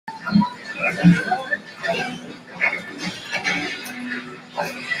Where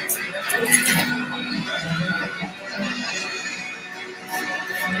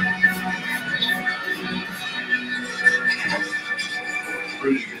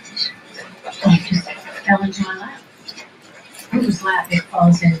did you get this? It just fell into my lap. Whose lap it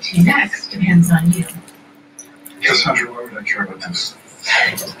falls into next depends on you. Cassandra, why would I care about this?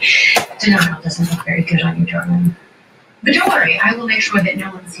 Denial doesn't look very good on you, darling. But don't worry, I will make sure that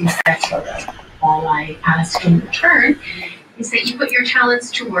no one sees that photo. All I ask in return is that you put your talents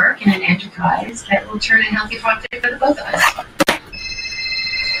to work in an enterprise that will turn a healthy profit for the both of us.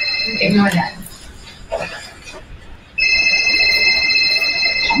 Ignore that.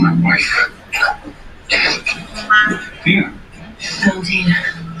 My wife. Tina. Oh, Tina.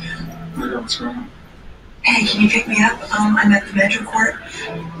 What's going on? Hey, can you pick me up? I'm at the Metro Court.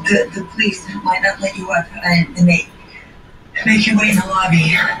 The police might not let you up, and they make you wait in the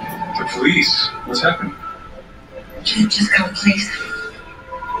lobby. The police? What's happened? Just come, please.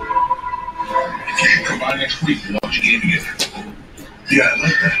 If you should come by next week, we'll watch you gaming it. Yeah, I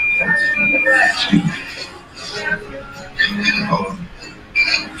like that. Excuse me. Hold on.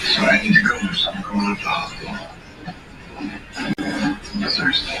 So I need to go. I'm going to the hospital.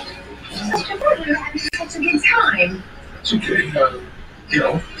 Thursday. Mr. Butler, I'm such a good time. It's okay. You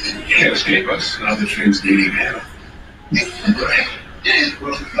know, you can't escape us now that Shane's dating Hannah. Right.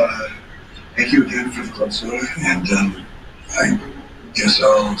 Well, thank you again for the club soda, and I guess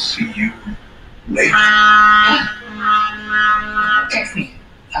I'll see you later. Text me.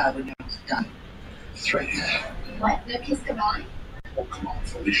 When you're done. That's right. What? No kiss goodbye? Oh, come on,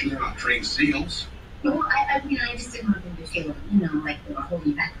 Felicia. They're not trained seals. Well, I mean, I just didn't want them to feel, like they were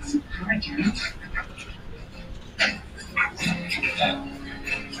holding back some hurricane. Enjoy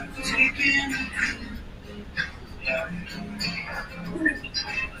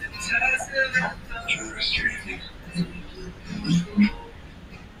the rest of your evening.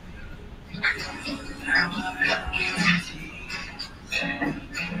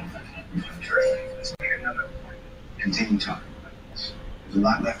 Let's make another point. Continue talking about this. There's a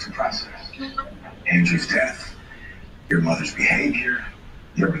lot left to process. Andrew's death, your mother's behavior,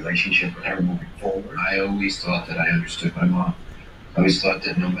 your relationship with her moving forward. I always thought that I understood my mom. I always thought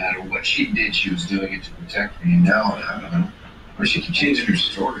that no matter what she did, she was doing it to protect me. Now, I don't know. Or she keeps changing her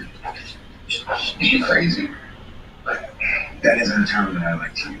story. Is she crazy? That isn't a term that I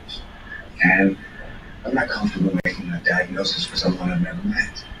like to use. And I'm not comfortable making a diagnosis for someone I've never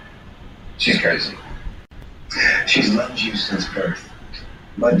met. She's crazy. She's loved you since birth.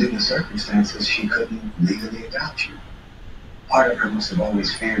 But due to circumstances, she couldn't legally adopt you. Part of her must have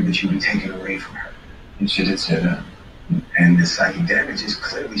always feared that you'd be taken away from her. And she did say that. And the psychic damage is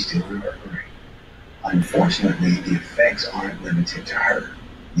clearly still reverberating. Unfortunately, the effects aren't limited to her.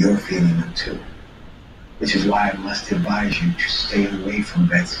 You're feeling them too. Which is why I must advise you to stay away from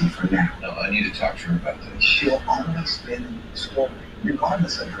Betsy for now. No, I need to talk to her about this. She'll always spin in the story,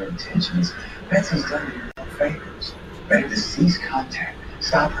 regardless of her intentions. Betsy's done you no favors. Better to cease contact.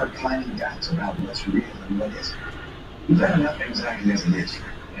 Stop her planning doubts about what's real and what isn't. You've got enough anxiety as it is.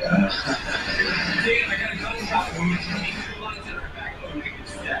 Yeah.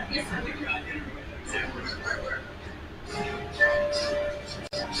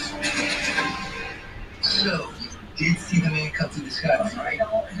 So, you did see the man come through the sky, right? It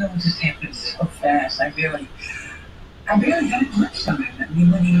all just happened so fast. I barely had much time. I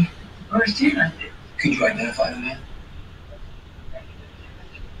mean, when he burst in, could you identify the man?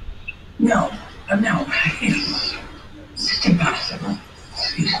 No. It's just impossible.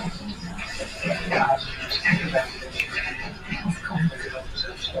 Excuse me.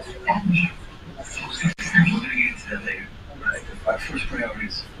 My first priority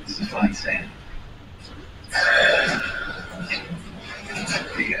is to find Sam.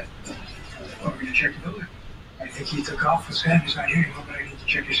 Want me to check the building? I think he took off with Sam. He's not here anymore, but I need to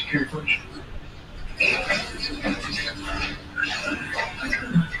check his security footage.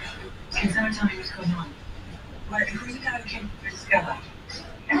 Can someone tell me what's going on? What? Who's the guy who came through the sky?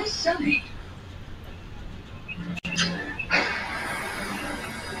 That's Sunny.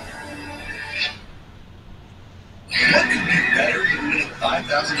 Better than winning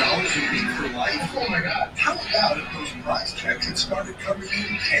 $5,000 a week for life? Oh my God. How about if those prize checks had started coming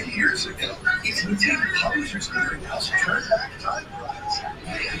in 10 years ago? It's the 10 publishers clearinghouse turn back time prize.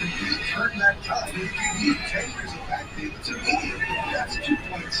 And if you turn back time, you need 10 years of back payments immediately. That's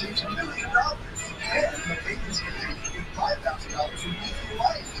 $2.6 million. And the payments can take you $5,000 a week for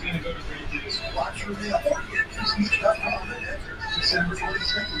life. It's going to go to great news. Watch your mail or get prestige.com and enter December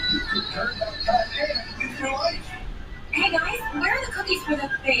 22nd. You could turn back time and live your life. Hey guys, where are the cookies for for the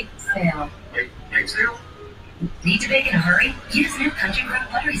bake sale. Bake sale? Need to bake in a hurry? Use new Country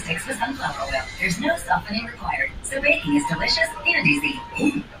Crock buttery sticks with sunflower oil. There's no softening required, so baking is delicious and easy.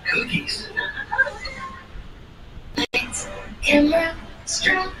 Ooh, cookies. Lights, camera,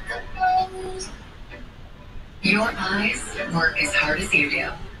 struck the pose. Your eyes work as hard as you do,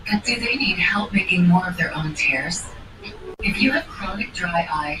 but do they need help making more of their own tears? If you have chronic dry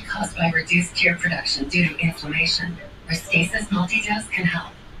eye caused by reduced tear production due to inflammation, Restasis Multidose can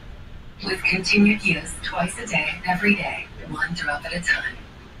help. With continued use twice a day, every day, 1 drop at a time.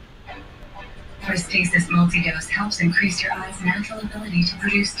 Restasis Multidose helps increase your eye's natural ability to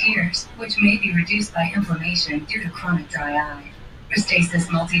produce tears, which may be reduced by inflammation due to chronic dry eye. Restasis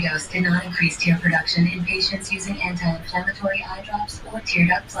Multidose did not increase tear production in patients using anti-inflammatory eye drops or tear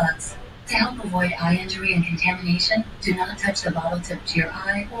duct plugs. To help avoid eye injury and contamination, do not touch the bottle tip to your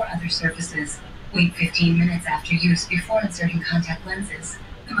eye or other surfaces. Wait 15 minutes after use before inserting contact lenses.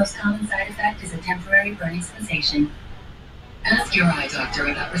 The most common side effect is a temporary burning sensation. Ask your eye doctor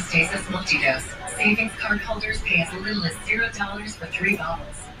about Restasis Multidose. Savings card holders pay as little as $0 for 3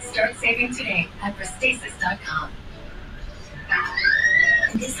 bottles. Start saving today at Restasis.com.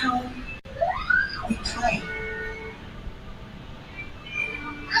 In this home, we play.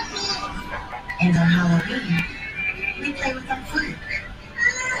 And on Halloween, we play with our food.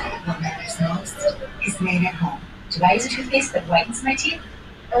 What matters most is made at home. Do I use a toothpaste that whitens my teeth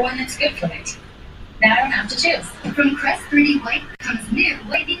or one that's good for my teeth? Now I don't have to choose. From Crest 3D White comes new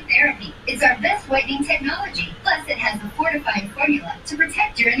whitening therapy. It's our best whitening technology. Plus, it has a fortifying formula to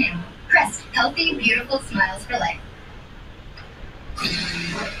protect your enamel. Crest, healthy, beautiful smiles for life.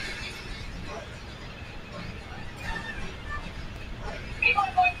 People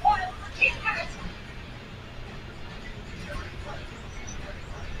are going wild for Kit Kat.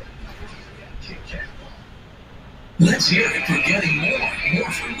 Let's hear it for getting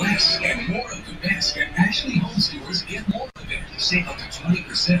more for less, and more of the best at Ashley Home Stores. Get more of it. Save up to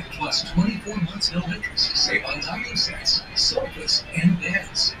 20% plus 24 months no interest. Save on dining sets, sofas, and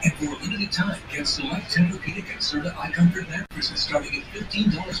beds. And for a limited time, get select Tempur-Pedic and Serta Eye Comfort mattresses starting at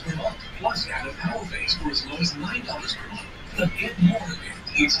 $15 per month, plus add a power base for as low as $9 per month. But get more of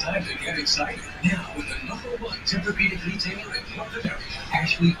it. It's time to get excited. Now with the #1 Tempur-Pedic retailer in North America,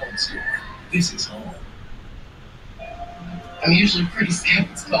 Ashley Home Store. This is home. I'm usually pretty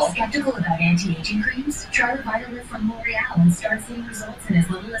skeptical. Skeptical about anti-aging creams? Try Revitalift from L'Oreal and start seeing results in as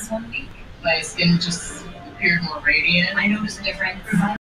little as 1 week. My skin just appeared more radiant. I noticed a difference.